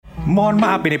Mohon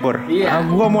maaf ini Pur. Iya.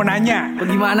 Gua mau nanya.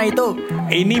 Bagaimana itu?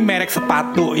 Ini merek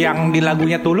sepatu yang di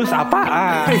lagunya Tulus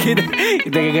apaan?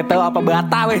 Kita gak tahu apa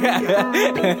bata we.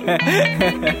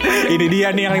 Ini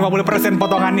dia nih yang 50%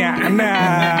 potongannya. Nah.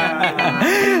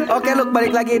 Oke, Luk,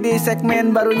 balik lagi di segmen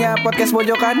barunya podcast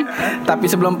Pojokan. Tapi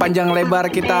sebelum panjang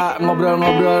lebar kita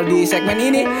ngobrol-ngobrol di segmen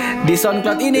ini, di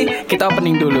SoundCloud ini, kita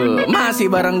opening dulu. Masih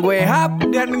bareng gue Hap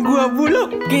Dan gua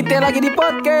Buluk. Kita lagi di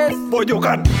podcast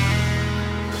Pojokan.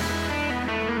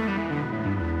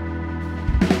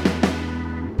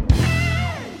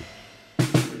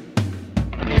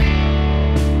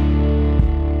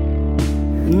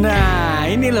 Nah,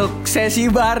 ini loh sesi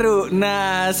baru.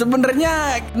 Nah,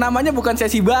 sebenarnya namanya bukan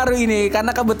sesi baru ini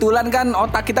karena kebetulan kan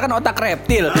otak kita kan otak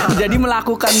reptil. Jadi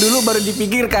melakukan dulu baru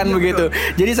dipikirkan begitu.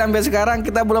 Jadi sampai sekarang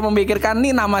kita belum memikirkan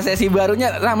nih nama sesi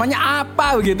barunya namanya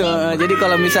apa begitu. Jadi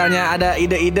kalau misalnya ada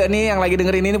ide-ide nih yang lagi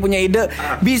dengerin ini punya ide,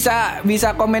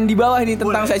 bisa komen di bawah ini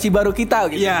tentang sesi baru kita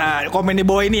gitu. Ya, komen di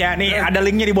bawah ini ya. Nih, ada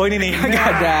linknya di bawah ini nih. Gak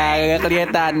ada, gak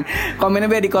kelihatan.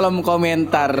 Komennya di kolom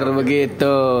komentar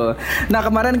begitu. Nah,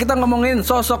 kemarin kita ngomongin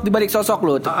sosok di balik sosok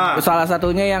lo. Salah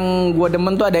satunya yang gue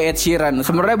demen tuh ada Ed Sheeran.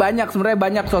 Sebenarnya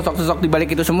banyak sosok-sosok di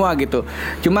balik itu semua gitu.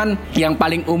 Cuman yang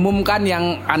paling umum kan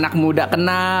yang anak muda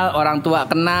kenal, orang tua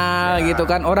kenal gitu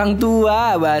kan. Orang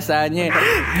tua bahasanya.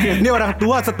 Ini orang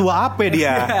tua setua apa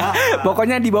dia?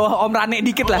 Pokoknya di bawah Om Rane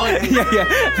dikit lah. Iya iya.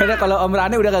 Karena kalau Om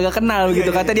Rane udah kagak kenal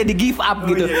gitu. Kata dia di give up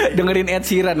gitu. Dengerin Ed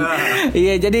Sheeran.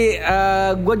 Iya, jadi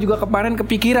gue juga kemarin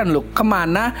kepikiran loh,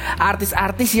 kemana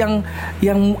artis-artis yang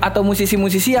atau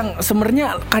musisi-musisi yang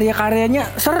sebenarnya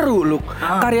karya-karyanya seru loh.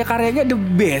 Karya-karyanya the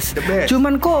best.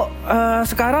 Cuman kok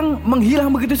sekarang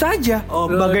menghilang begitu saja. Oh,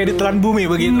 bagai ditelan bumi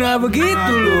begitu. Nah,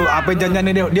 begitu loh. Apa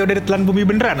janjiannya dia udah ditelan bumi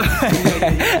beneran?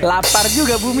 Lapar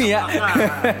juga bumi ya.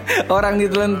 Orang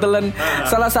ditelan-telan.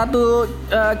 Salah satu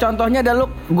contohnya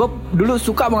adalah gue dulu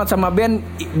suka banget sama band,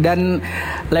 dan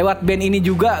lewat band ini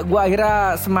juga gue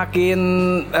akhirnya semakin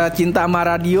cinta sama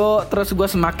radio. Terus gue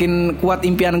semakin kuat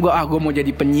impian gue, gue mau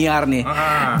jadi penyiar nih.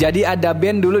 Jadi ada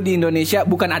band dulu di Indonesia,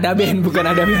 bukan ada band.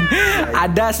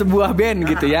 Ada sebuah band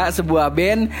gitu ya, sebuah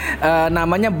band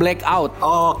namanya Blackout.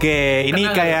 Oke, ini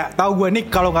kayak tahu gue nih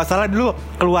kalau nggak salah dulu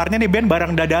keluarnya nih band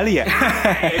bareng Dadali ya.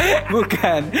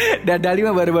 Bukan, Dadali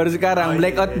mah baru-baru sekarang.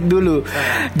 Blackout dulu.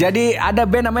 Jadi ada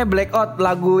band namanya Blackout.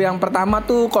 Lagu yang pertama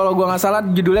tuh kalau gue nggak salah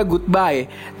judulnya Goodbye.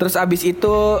 Terus abis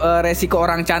itu Resiko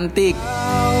Orang Cantik.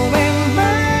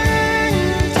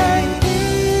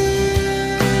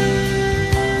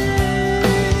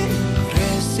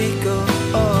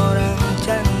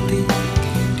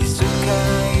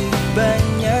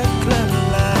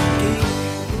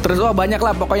 Terus banyak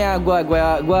lah pokoknya gue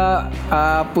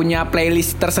punya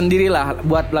playlist tersendiri lah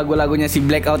buat lagu-lagunya si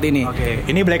Blackout ini. Oke,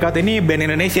 ini Blackout ini band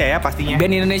Indonesia ya pastinya.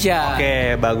 Band Indonesia.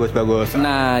 Oke, bagus.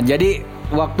 Nah, jadi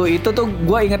waktu itu tuh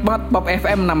gue inget banget Pop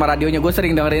FM nama radionya. Gue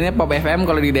sering dengerinnya Pop FM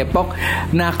kalau di Depok.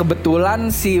 Nah,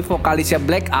 kebetulan si vokalisnya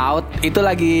Blackout itu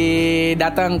lagi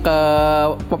datang ke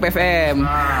Pop FM.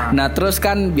 Nah, terus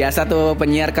kan biasa tuh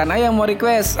penyiar kan, yang mau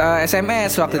request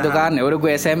SMS waktu itu kan. Ya udah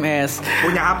gue SMS.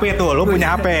 Punya HP tuh, lo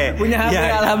punya HP. Punya HP,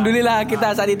 ya. Alhamdulillah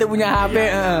kita saat itu punya HP.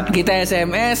 Kita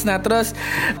SMS. Nah, terus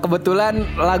kebetulan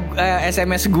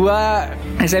SMS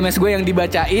gue yang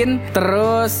dibacain,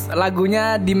 terus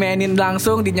lagunya dimainin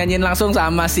langsung, dinyanyiin langsung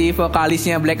sama si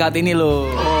vokalisnya Blackout ini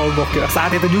loh. Oh, gokil.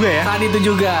 Saat itu juga ya? Saat itu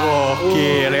juga.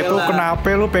 Gokil. Itu kenapa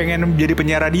lu pengen jadi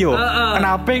penyiar radio?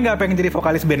 Kenapa nggak pengen jadi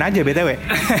vokalis band aja BTW?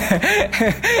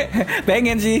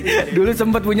 Pengen sih. Dulu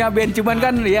sempet punya band, cuman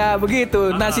kan ya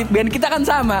begitu. Nasib band kita kan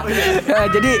sama.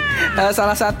 Jadi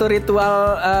salah satu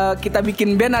ritual kita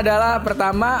bikin band adalah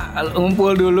pertama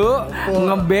ngumpul dulu,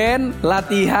 ngeband,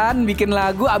 latihan, bikin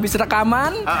lagu, abis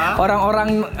rekaman,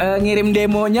 orang-orang ngirim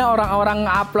demonya, orang-orang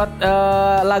upload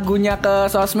lagunya ke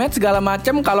sosmed segala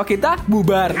macem. Kalau kita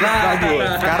bubar lagi.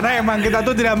 Karena emang kita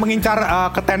tuh tidak mengincar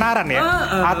ketenaran ya,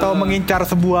 atau mengincar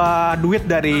sebuah duit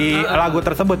dari lagu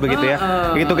tersebut begitu ya.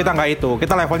 Itu kita nggak itu.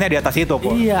 Kita levelnya di atas itu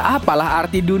kok. Iya, apalah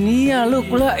arti dunia lu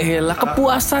pula.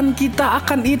 Kepuasan kita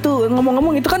akan itu.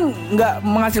 Ngomong-ngomong itu kan nggak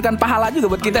menghasilkan pahala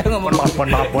juga buat kita ngomong.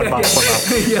 Maaf.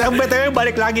 BTW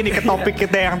balik lagi nih ke topik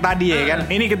kita yang tadi ya kan.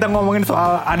 Ini kita ngomongin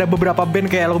soal ada beberapa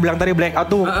band kayak lo bilang tadi Blackout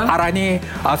tuh arahnya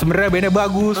karyanya sebenarnya bandnya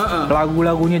bagus,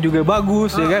 lagu-lagunya juga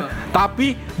bagus ya kan.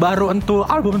 Tapi baru entul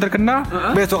album terkenal,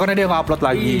 besokannya dia nggak upload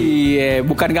lagi. Iya,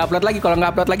 bukan nggak upload lagi. Kalau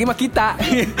nggak upload lagi mah kita.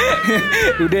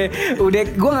 udah,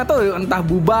 gue nggak tahu entah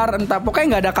bubar, entah pokoknya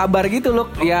nggak ada kabar gitu loh.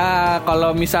 Ya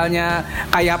kalau misalnya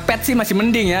kayak Pet sih masih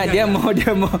mending ya.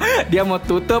 Dia mau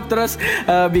tutup terus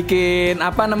bikin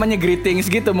apa namanya greetings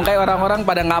gitu. Makanya orang-orang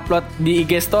pada ngupload di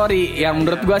IG story. Yang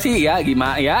menurut gue sih ya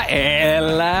gimana ya,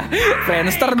 elah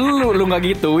Friendster dulu lu nggak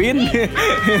gituin.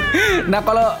 Nah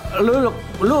kalau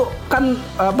lu kan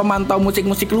pemantau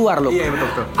musik-musik luar lu. Iya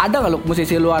betul. Ada nggak lu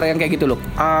musisi luar yang kayak gitu lu?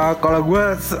 Kalau gue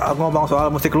ngomong soal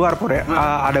musik luar pur ya,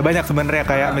 ada banyak sebenarnya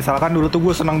kayak misalkan dulu tuh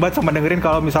gue seneng banget sama dengerin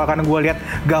kalau misalkan gue lihat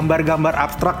gambar-gambar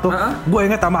abstrak tuh, gue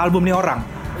inget sama album nih orang.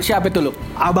 Siapa itu lu?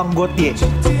 Abang Gotye.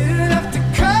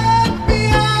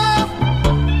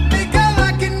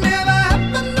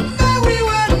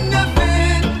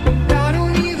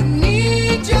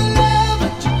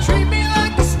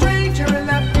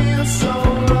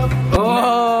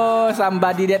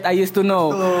 Somebody That I Used to Know.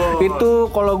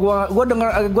 Itu kalau gua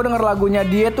denger lagunya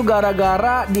dia tuh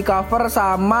gara-gara di cover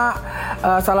sama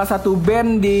salah satu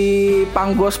band di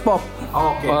punk gospel pop.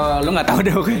 Oke. Lu nggak tahu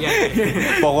deh. Okay.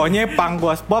 Pokoknya punk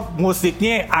gospel pop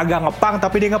musiknya agak ngepang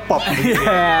tapi dia ngepop.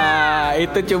 Ya,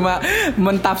 itu cuma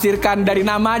mentafsirkan dari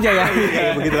nama aja ya.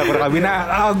 Begitulah kurang lebih.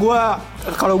 Nah,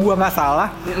 kalau gua nggak salah,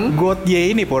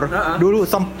 Gotye ini pur dulu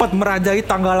sempet merajai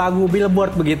tangga lagu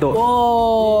Billboard begitu.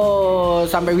 Oh,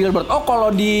 sampai Billboard. Oh,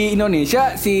 kalau di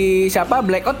Indonesia si siapa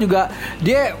Blackout juga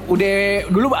dia udah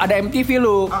dulu ada MTV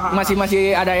lu.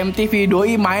 Masih ada MTV.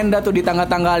 Doi main dah tuh di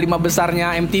tangga-tangga 5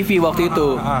 besarnya MTV waktu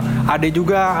itu. Ada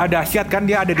juga ada Dahsyat kan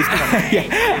dia ada di sana.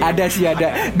 Ada sih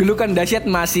ada. Dulu kan Dahsyat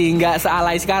masih nggak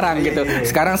sealai sekarang gitu.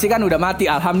 Sekarang sih kan udah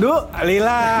mati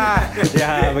alhamdulillah.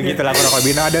 Ya begitulah kurang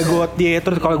lebih. Nah, ada Gotye.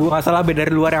 Terus kalau gue nggak salah band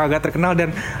dari luar yang agak terkenal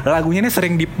dan lagunya ini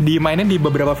sering dimainin di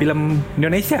beberapa film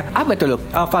Indonesia. Apa itu lo?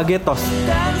 Fagetos.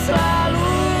 Dan selalu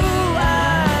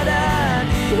ada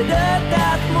di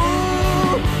dekatmu.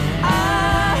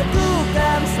 Aku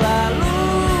kan selalu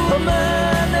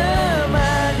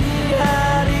menemani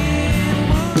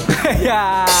harimu.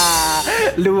 Ya,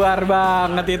 luar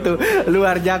banget itu.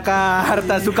 Luar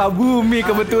Jakarta, Sukabumi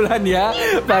kebetulan ya.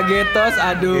 Fagetos,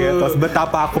 aduh. Fagetos,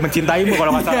 betapa aku mencintaimu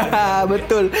kalau nggak salah. Ya,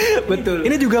 betul.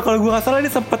 Ini juga kalau gue nggak salah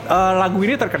dia sempet lagu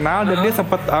ini terkenal dan dia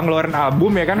sempet ngeluarin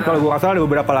album ya kan. Kalau gue nggak salah ada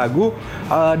beberapa lagu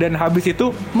dan habis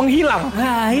itu menghilang.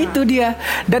 Nah itu dia.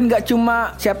 Dan nggak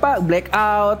cuma siapa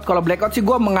Blackout. Kalau Blackout sih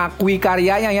gue mengakui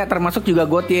karyanya ya, termasuk juga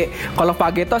Gotye. Kalau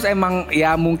Fagetos emang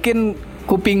ya mungkin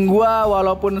kuping gua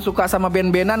walaupun suka sama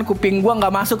band-bandan, kuping gua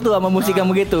nggak masuk tuh sama musik yang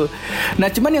begitu. Nah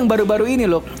cuman yang baru-baru ini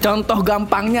loh, contoh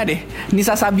gampangnya deh,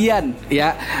 Nisa Sabian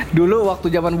ya. Dulu waktu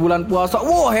zaman bulan puasa,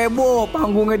 wah heboh,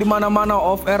 panggungnya di mana-mana,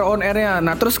 off air on airnya.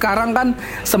 Nah terus sekarang kan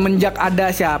semenjak ada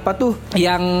siapa tuh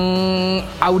yang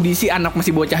audisi, anak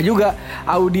masih bocah juga,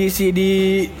 audisi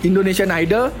di Indonesian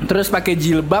Idol, terus pakai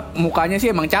jilbab, mukanya sih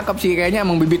emang cakep sih, kayaknya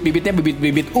emang bibit-bibitnya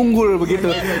bibit-bibit unggul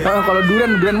begitu. Kalau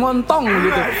durian montong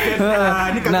begitu.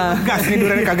 Ini kagak ngegas nih,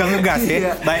 durian kagak ngegas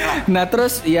ya. Baiklah. Nah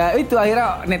terus ya itu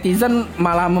akhirnya netizen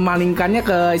malah memalingkannya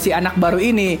ke si anak baru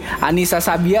ini, Nisa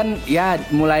Sabian ya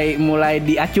mulai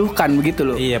diacuhkan begitu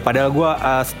loh. Iya, padahal gue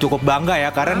cukup bangga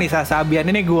ya karena Nisa Sabian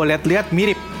ini gue lihat-lihat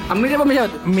mirip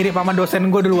sama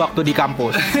dosen gue dulu waktu di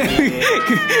kampus.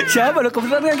 Siapa lo?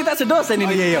 Kebetulan kan kita sedosen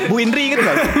ini. Oh, iya. Bu Indri gitu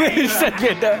kan.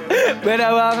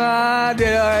 Beda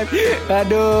banget.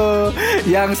 Aduh,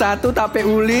 yang satu tape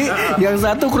uli, yang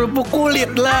satu kerupuk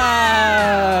kulit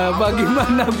lah.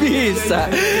 Bagaimana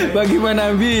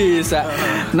bisa?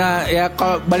 Nah, ya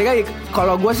kalau balik lagi,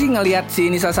 kalau gue sih ngelihat si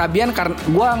Nisa Sabian karena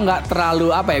gue nggak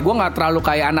terlalu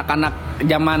kayak anak-anak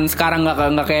zaman sekarang,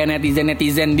 nggak kayak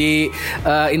netizen di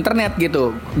internet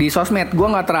gitu, di sosmed. Gue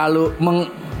nggak terlalu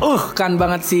kan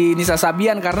banget si Nisa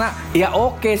Sabian karena ya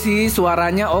oke sih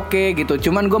suaranya oke gitu.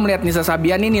 Cuman gue melihat Nisa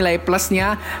Sabian ini nilai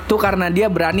plusnya tuh karena dia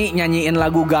berani nyanyiin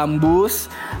lagu gambus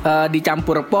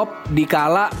dicampur pop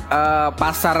dikala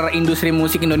pasar industri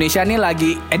musik Indonesia nih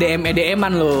lagi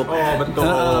EDM-an loh. Oh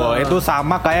betul. Itu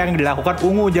sama kayak yang dilakukan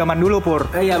Ungu zaman dulu pur.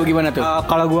 Iya bagaimana tuh?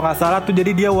 Kalau gue nggak salah tuh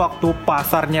jadi dia waktu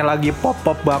pasarnya lagi pop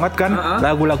banget kan,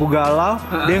 lagu-lagu galau,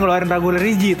 dia ngeluarin lagu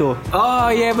religi tuh. Oh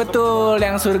iya betul,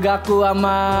 yang Surgaku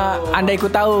sama Andai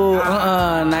Ku Tahu.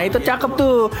 Nah itu cakep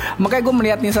tuh. Makanya gue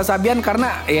melihat Nisa Sabian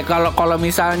karena ya kalau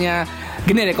misalnya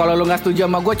gini deh, kalau lu nggak setuju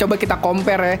sama gue, coba kita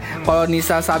compare ya. Kalau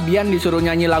Nisa Sabian disuruh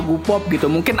nyanyi lagu pop gitu,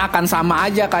 mungkin akan sama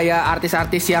aja kayak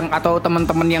artis-artis yang atau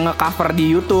teman-teman yang nge-cover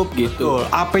di YouTube gitu.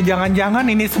 Apa jangan-jangan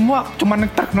ini semua cuma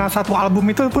terkenal satu album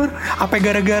itu pur? Apa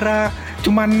gara-gara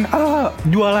cuman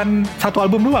jualan satu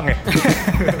album doang ya.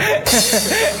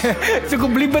 Cukup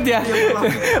belibet ya.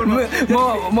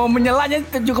 Mau menyelanya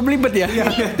cukup belibet ya.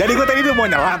 Jadi gue tadi tuh mau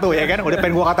nyela tuh ya kan, udah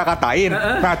pengen gue kata-katain.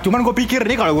 Nah cuman gue pikir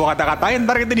nih kalau gue kata-katain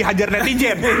ntar itu dihajar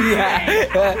netizen. Iya.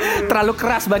 Terlalu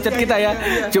keras bacot kita ya.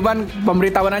 Cuman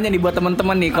pemberitahuan aja nih buat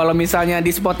teman-teman nih, kalau misalnya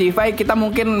di Spotify kita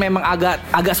mungkin memang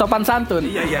agak sopan santun.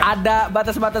 Ada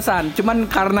batas-batasan. Cuman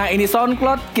karena ini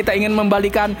SoundCloud, kita ingin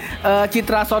membalikan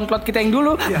citra SoundCloud kita yang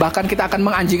dulu. Bahkan kita akan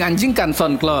menganjing-anjingkan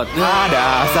SoundCloud.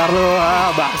 Dasar lu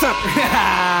bangsat.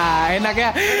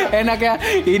 Enak ya.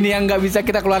 Ini yang nggak bisa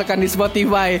kita keluarkan di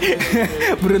Spotify.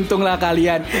 Beruntunglah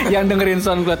kalian yang dengerin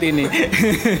SoundCloud ini.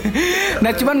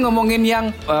 Nah cuman ngomongin yang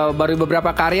baru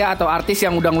beberapa karya atau artis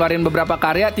yang udah ngeluarin beberapa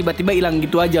karya tiba-tiba hilang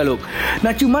gitu aja loh.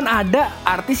 Nah cuman ada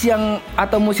artis yang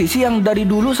atau musisi yang dari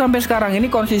dulu sampai sekarang ini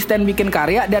konsisten bikin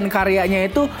karya dan karyanya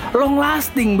itu long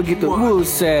lasting begitu.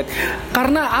 Buset.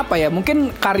 Karena apa ya?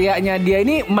 Mungkin karyanya dia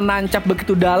ini menancap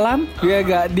begitu dalam ya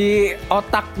gak di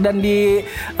otak dan di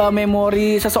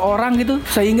memori seseorang gitu,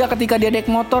 sehingga ketika dia naik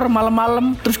motor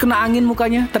malam-malam terus kena angin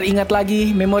mukanya, teringat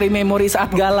lagi memori-memori saat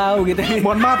galau gitu.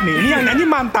 Mohon maaf nih, ini yang nyanyi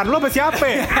mantan lo apa siapa?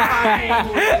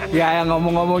 Ya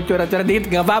ngomong-ngomong curhat-curhat dikit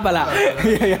nggak apa-apa lah.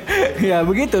 Ya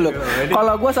begitu loh.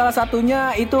 Kalau gue salah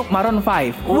satunya itu Maroon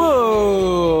 5.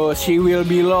 Wow, She Will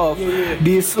Be Love,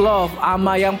 This Love,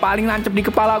 ama yang paling nancep di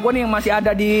kepala gue nih yang masih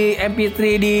ada di MP3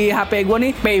 di HP gue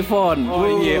nih, Payphone.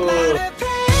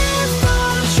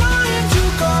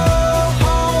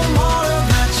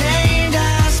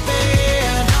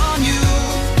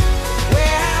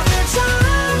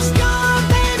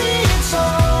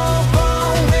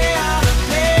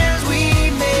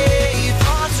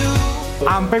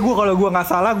 Sampai gue kalau gue nggak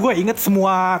salah gue inget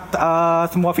semua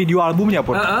video albumnya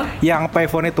pun yang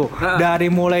Payphone itu dari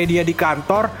mulai dia di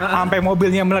kantor sampai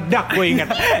mobilnya meledak gue inget.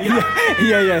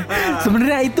 Iya.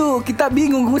 Sebenarnya itu kita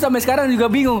bingung, gue sampai sekarang juga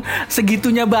bingung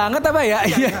segitunya banget apa ya.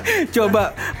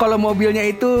 Coba kalau mobilnya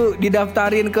itu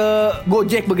didaftarin ke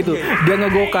Gojek begitu, dia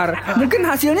ngegokar, mungkin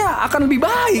hasilnya akan lebih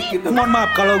baik gitu. Mohon maaf,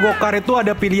 kalau gokar itu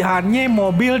ada pilihannya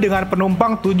mobil dengan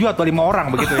penumpang 7 atau 5 orang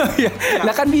begitu ya.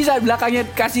 Lah kan bisa belakangnya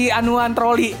kasih anuan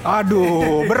troli.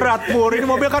 Aduh, berat Pur. Ini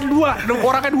mobil kan 2,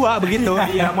 orangnya 2 begitu.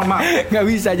 Iya, mohon maaf. Nggak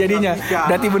bisa jadinya.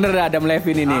 Berarti bener Adam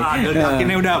Levine ini.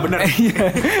 Ini udah bener.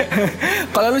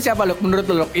 Kalau lu siapa lu? Menurut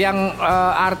lu yang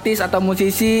artis atau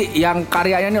musisi yang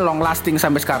karyanya ini long lasting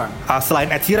sampai sekarang? Selain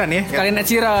Ed Sheeran ya. Selain Ed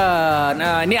Sheeran.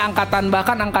 Ini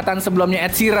bahkan angkatan sebelumnya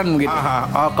Ed Sheeran gitu.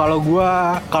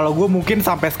 Kalau gue mungkin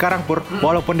sampai sekarang Pur,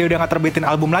 walaupun dia udah nggak terbitin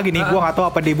album lagi nih, gue nggak tahu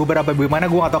apa di beberapa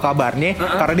bagaimana, gue nggak tahu kabarnya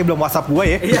karena dia belum WhatsApp gue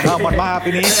ya. Mohon maaf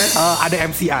ini ada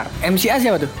MCR. MCR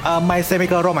siapa tuh? My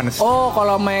Chemical Romance. Oh,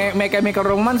 kalau My Chemical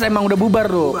Romance emang udah bubar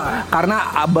tuh. Karena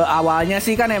awalnya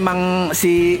sih kan emang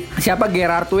siapa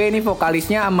Gerard Way ini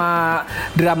vokalisnya sama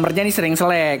drummernya nih sering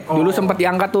selek. Dulu sempat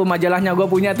diangkat tuh majalahnya, gue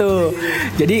punya tuh.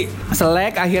 Jadi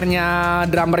selek, akhirnya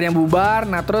drummernya bubar.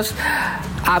 Nah terus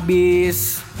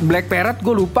abis Black Parrot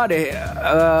gue lupa deh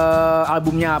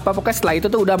albumnya apa. Pokoknya setelah itu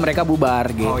tuh udah mereka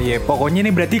bubar gitu. Oh iya, pokoknya ini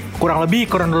berarti kurang lebih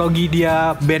kronologi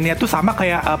dia bandnya tuh sama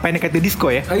kayak Panic at the Disco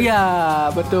ya. Iya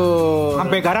betul.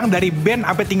 Sampai sekarang dari band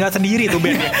sampai tinggal sendiri tuh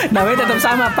bandnya. Namanya tetap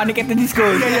sama, Panic at the Disco.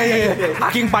 Iya.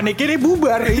 Saking paniknya dia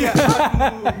bubar. Iya.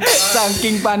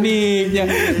 Saking paniknya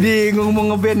bingung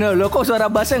mau ngeband lo, kok suara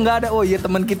bassnya nggak ada. Oh iya,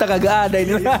 teman kita kagak ada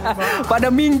ini. Pada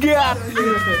minggat.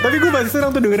 Tapi gue masih senang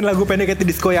tuh dengerin lagu Panic at the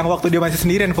Disco yang waktu dia masih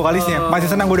sendirian vokalisnya.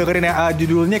 Masih senang gue dengerin ya.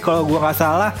 Judulnya kalau gue nggak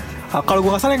salah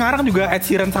yang ngarang juga Ed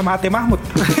Sheeran sama Ate Mahmud.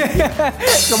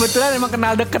 Kebetulan emang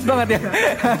kenal deket banget ya.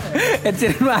 Ed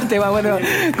Sheeran sama Ate Mahmud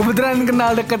kebetulan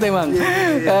kenal deket emang.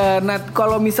 Nah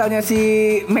kalau misalnya si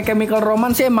My Chemical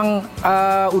Romance sih emang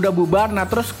udah bubar. Nah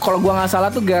terus kalau gue nggak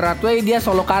salah tuh Gerard Way dia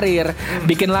solo karir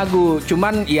bikin lagu.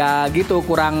 Cuman ya gitu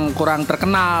kurang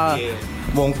terkenal.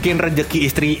 Mungkin rezeki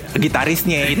istri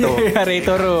gitarisnya itu. Ray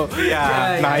Toro.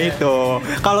 Ya, nah itu.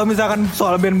 Kalau misalkan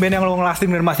soal band-band yang long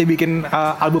lasting dan masih bikin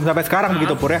album sampai sekarang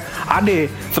begitu Pur ya.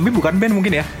 Ada, tapi bukan band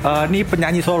mungkin ya. Ini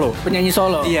penyanyi solo.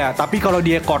 Iya, tapi kalau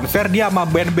dia konser dia sama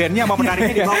band-bandnya sama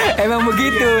penarinya di bawah. Emang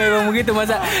begitu.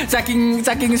 Masa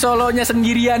saking solonya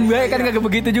sendirian gue kan kagak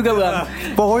begitu juga, Bang.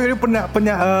 Pokoknya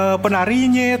dia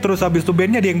penarinya, terus habis itu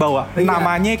bandnya dia yang bawa.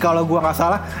 Namanya kalau gua nggak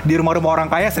salah di rumah-rumah orang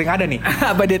kaya sering ada nih.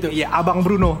 Apa dia tuh? Iya, Abang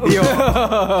Babang Bruno. Yo.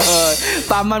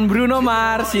 Taman Bruno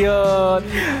Mars, yo.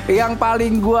 Yang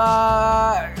paling gua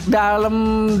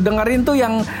dalam dengerin tuh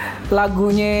yang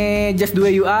lagunya Just The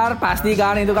Way You Are, pasti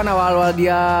kan itu kan awal-awal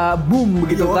dia boom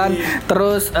begitu kan.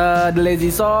 Terus The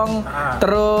Lazy Song,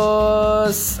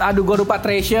 terus aduh gue lupa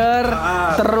Treasure,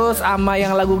 terus sama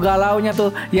yang lagu galaunya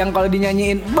tuh yang kalau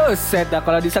dinyanyiin buset dah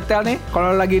kalau disetel nih,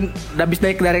 kalau lagi habis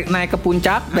naik ke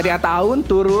puncak dari Ataun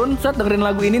turun, set dengerin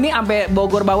lagu ini nih sampai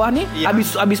Bogor bawah nih,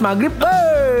 habis maghrib,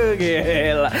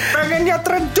 gila. Pengennya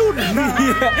terjun.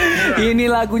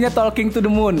 Ini lagunya Talking to the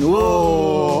Moon.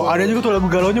 Wow. Ada juga tuh lagu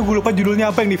galaunya, gue lupa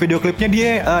judulnya apa, yang di video klipnya dia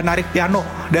narik piano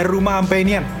dari rumah sampai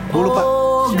inian. Gue lupa.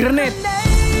 Grenade.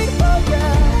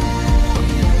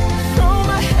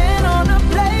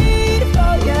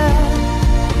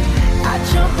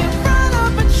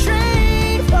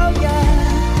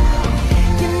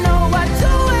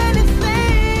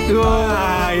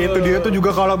 Wah, itu dia tuh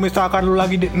juga kalau misalkan lu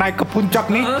lagi naik ke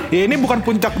puncak nih, ya ini bukan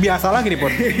puncak biasa lagi nih,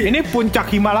 Pon. Ini puncak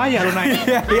Himalaya lu naik.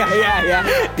 Iya.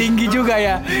 Tinggi juga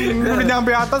ya. Udah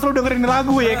nyampe atas lu dengerin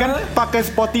lagu ya kan, pakai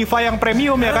Spotify yang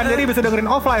premium ya kan, jadi bisa dengerin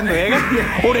offline tuh ya kan.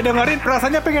 Udah dengerin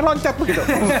rasanya pengen loncat begitu.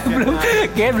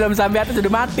 belum sampai atas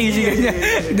udah mati sih kayaknya.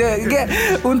 Kayak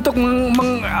untuk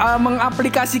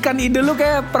mengaplikasikan ide lu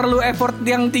kayak perlu effort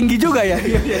yang tinggi juga ya.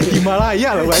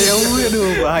 Himalaya loh,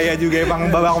 bahaya juga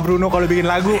emang Babang Bruno kalau bikin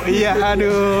lagu. Iya,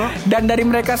 aduh. Dan dari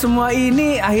mereka semua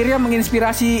ini akhirnya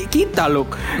menginspirasi kita, loh.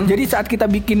 Jadi saat kita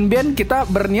bikin band, kita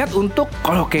berniat untuk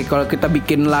kalau kita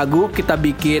bikin lagu, kita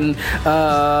bikin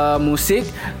musik,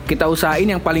 kita usahain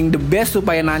yang paling the best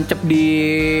supaya nancep di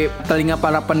telinga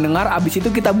para pendengar. Abis itu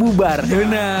kita bubar.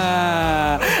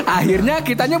 Nah, akhirnya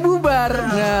kitanya bubar.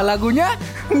 Nah, lagunya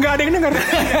nggak ada yang denger.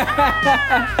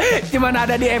 Cuman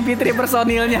ada di MP3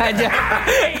 personilnya aja.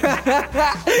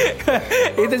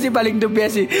 Itu sih paling the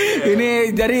best sih.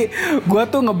 Ini jadi gua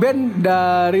tuh ngeband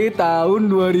dari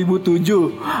tahun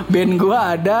 2007. Band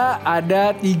gua ada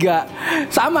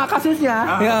 3. Sama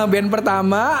kasusnya. Ya, band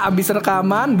pertama abis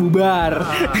rekaman bubar.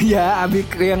 Ya, abis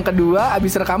yang kedua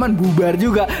abis rekaman bubar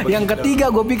juga. Yang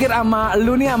ketiga gue pikir sama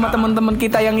lu nih, sama teman-teman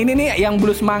kita yang ini nih, yang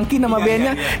Blues Monkey nama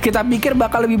bandnya, kita pikir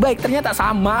bakal lebih baik, ternyata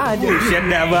sama aja. Buset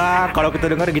dah, Bang. Kalau kita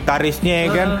denger gitarisnya ya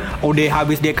kan, udah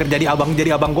habis dia kerja jadi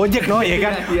abang Gojek no ya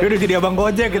kan. Dia udah jadi abang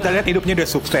Gojek, kita lihat hidupnya udah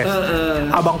sukses.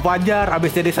 Abang Fajar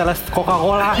habis jadi sales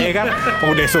Coca-Cola ya kan,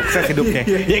 udah sukses hidupnya.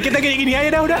 Ya kita gini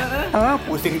aja dah udah.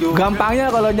 Pusing juga. Gampangnya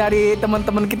kalau nyari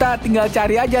teman-teman kita tinggal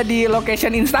cari aja di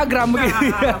location Instagram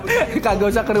begitu.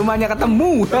 Kagak usah ke rumahnya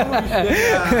ketemu.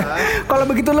 Kalau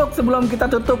begitu loh, sebelum kita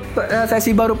tutup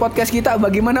sesi baru podcast kita,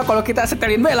 bagaimana kalau kita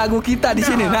setelin lagu kita di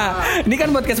sini? Nah, ini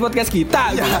kan podcast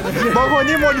kita.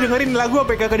 Pokoknya mau didengerin lagu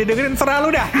apa kagak didengerin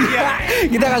selalu dah.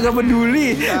 Kita kagak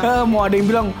peduli. Mau ada yang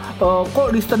bilang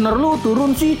kok listener lu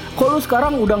turun sih, kok lu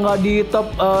sekarang udah nggak di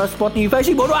top Spotify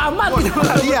sih, bodo amat.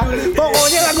 Iya,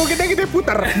 pokoknya lagu kita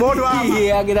putar, bodo amat.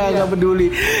 Iya, kita nggak peduli.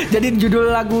 Jadi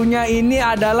judul lagunya ini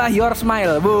adalah Your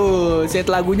Smile. Set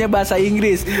lagunya bahasa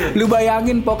Inggris. Lu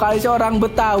bayangin vokalisnya orang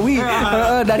Betawi,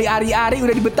 dari Ari-Ari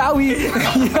udah di Betawi.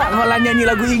 Malah nyanyi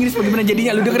lagu Inggris, bagaimana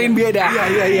jadinya? Lu dengerin beda.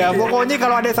 Iya. Pokoknya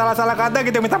kalau ada salah-salah kata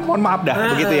kita minta mohon maaf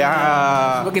dah, begitu ya.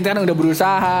 Kita kan udah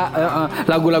berusaha,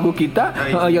 lagu-lagu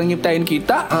kita yang nyiptain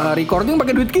kita, recording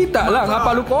pakai duit kita lah.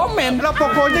 Ngapa lu komen? Lah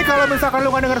pokoknya kalau misalkan lu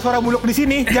nggak denger suara Buluk di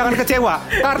sini, jangan kecewa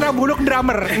karena Buluk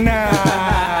drummer.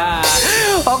 Nah,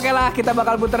 oke lah, kita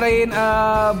bakal puterin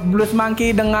Blues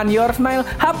Monkey dengan Your Smile.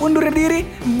 Hap undur diri,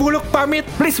 Buluk pamit.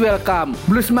 Please welcome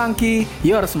Blues Monkey,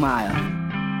 Your Smile.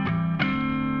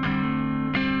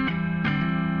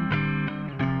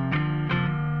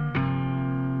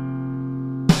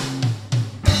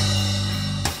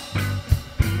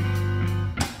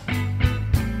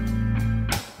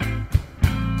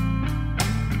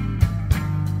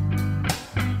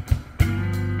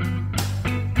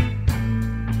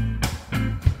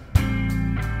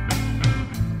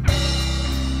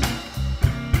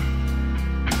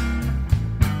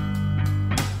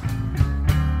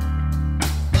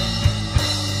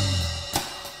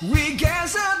 We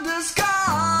gaze at the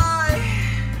sky,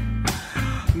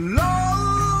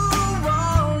 low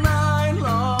all night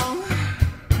long.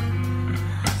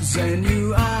 Then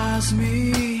you ask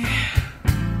me